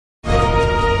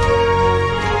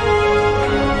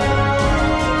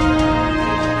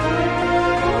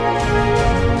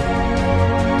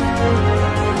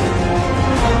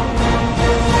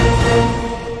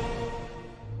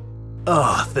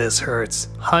this hurts.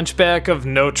 Hunchback of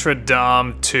Notre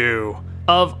Dame 2.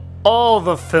 Of all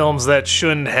the films that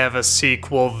shouldn't have a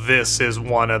sequel, this is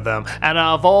one of them. And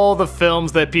of all the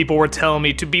films that people were telling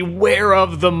me to beware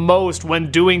of the most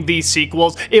when doing these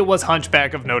sequels, it was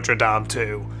Hunchback of Notre Dame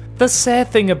 2. The sad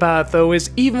thing about it, though,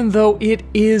 is even though it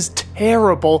is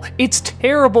terrible, it's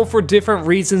terrible for different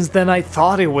reasons than I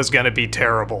thought it was gonna be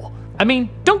terrible. I mean,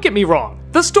 don't get me wrong,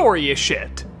 the story is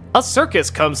shit. A circus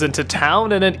comes into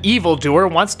town and an evildoer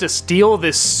wants to steal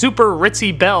this super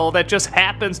ritzy bell that just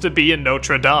happens to be in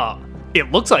Notre Dame.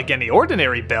 It looks like any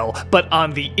ordinary bell, but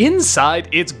on the inside,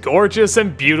 it's gorgeous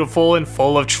and beautiful and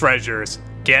full of treasures.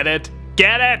 Get it?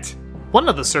 Get it? One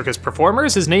of the circus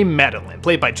performers is named Madeline,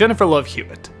 played by Jennifer Love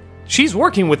Hewitt. She's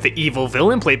working with the evil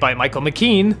villain, played by Michael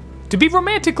McKean, to be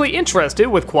romantically interested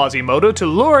with Quasimodo to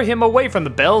lure him away from the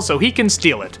bell so he can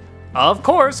steal it. Of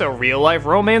course, a real-life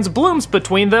romance blooms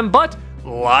between them, but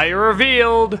lie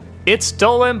revealed. It's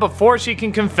stolen before she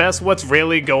can confess what's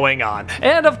really going on.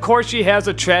 And of course she has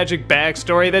a tragic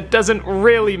backstory that doesn't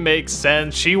really make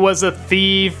sense. She was a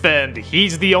thief and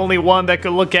he's the only one that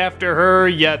could look after her,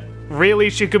 yet really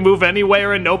she could move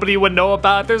anywhere and nobody would know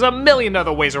about it. There's a million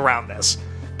other ways around this.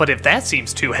 But if that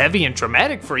seems too heavy and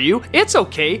dramatic for you, it's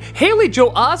okay. Haley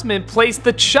Joel Osment plays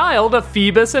the child of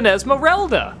Phoebus and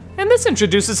Esmeralda. And this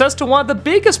introduces us to one of the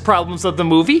biggest problems of the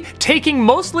movie, taking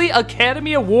mostly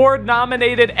Academy Award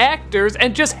nominated actors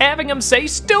and just having them say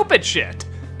stupid shit.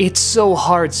 It's so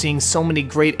hard seeing so many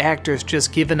great actors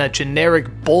just given a generic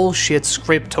bullshit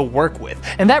script to work with,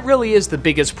 and that really is the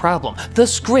biggest problem. The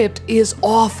script is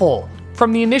awful.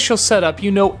 From the initial setup,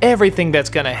 you know everything that's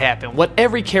gonna happen, what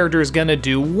every character is gonna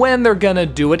do, when they're gonna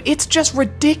do it. It's just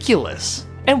ridiculous.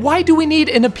 And why do we need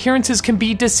an appearances can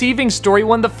be deceiving story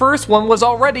when the first one was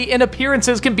already an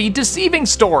appearances can be deceiving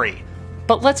story?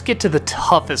 But let's get to the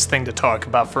toughest thing to talk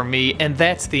about for me, and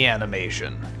that's the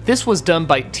animation. This was done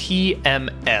by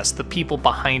TMS, the people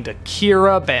behind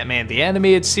Akira, Batman the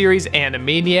Animated Series,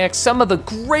 Animaniacs, some of the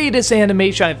greatest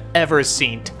animation I've ever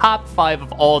seen, top 5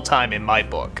 of all time in my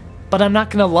book. But I'm not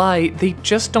gonna lie, they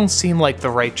just don't seem like the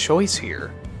right choice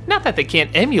here. Not that they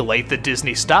can't emulate the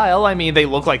Disney style, I mean they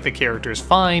look like the characters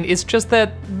fine, it's just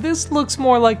that this looks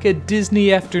more like a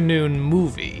Disney afternoon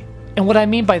movie. And what I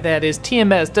mean by that is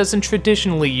TMS doesn't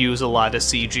traditionally use a lot of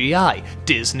CGI,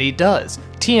 Disney does.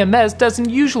 TMS doesn't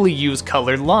usually use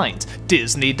colored lines,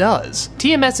 Disney does.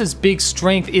 TMS's big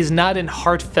strength is not in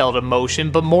heartfelt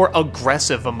emotion, but more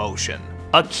aggressive emotion.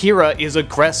 Akira is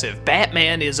aggressive,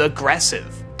 Batman is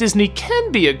aggressive. Disney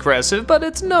can be aggressive, but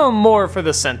it's no more for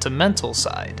the sentimental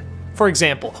side. For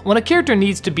example, when a character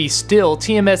needs to be still,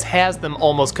 TMS has them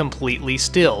almost completely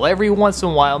still. Every once in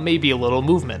a while, maybe a little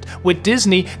movement. With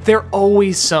Disney, they're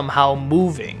always somehow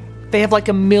moving. They have like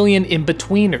a million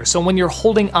in-betweeners, so when you're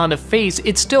holding on a face,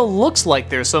 it still looks like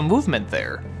there's some movement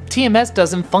there. TMS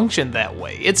doesn't function that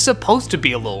way. It's supposed to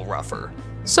be a little rougher.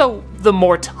 So, the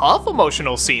more tough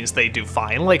emotional scenes they do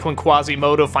fine, like when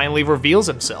Quasimodo finally reveals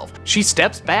himself. She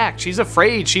steps back, she's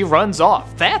afraid, she runs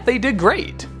off. That they did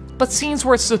great. But scenes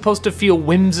where it's supposed to feel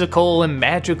whimsical and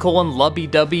magical and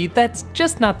lovey-dovey, that's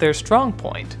just not their strong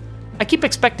point. I keep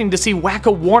expecting to see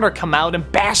Wacko Warner come out and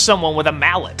bash someone with a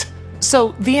mallet.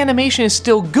 So, the animation is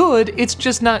still good, it's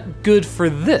just not good for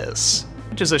this.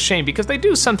 Which is a shame because they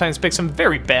do sometimes pick some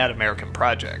very bad American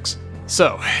projects.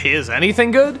 So, is anything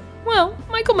good? Well,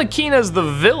 Michael McKean as the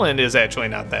villain is actually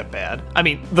not that bad. I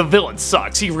mean, the villain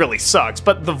sucks, he really sucks,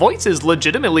 but the voice is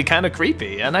legitimately kind of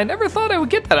creepy, and I never thought I would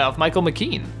get that out of Michael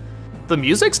McKean. The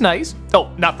music's nice.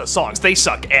 Oh, not the songs, they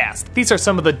suck ass. These are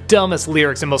some of the dumbest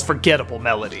lyrics and most forgettable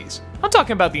melodies. I'm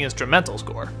talking about the instrumental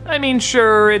score. I mean,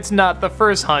 sure, it's not the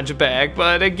first Hunchback,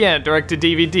 but again,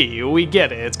 direct-to-DVD, we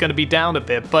get it, it's gonna be down a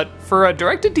bit, but for a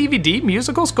direct-to-DVD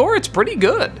musical score, it's pretty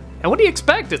good. And what do you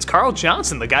expect? It's Carl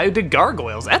Johnson, the guy who did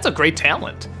Gargoyles. That's a great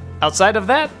talent. Outside of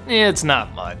that, it's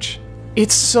not much.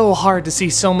 It's so hard to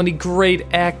see so many great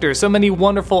actors, so many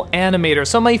wonderful animators,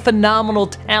 so many phenomenal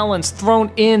talents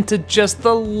thrown into just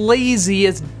the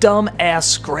laziest dumb-ass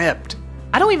script.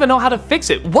 I don't even know how to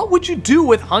fix it. What would you do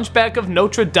with Hunchback of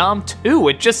Notre Dame 2?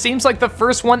 It just seems like the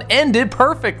first one ended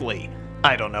perfectly.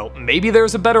 I don't know, maybe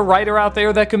there's a better writer out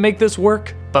there that could make this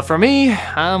work? But for me,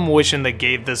 I'm wishing they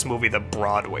gave this movie the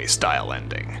Broadway-style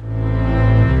ending.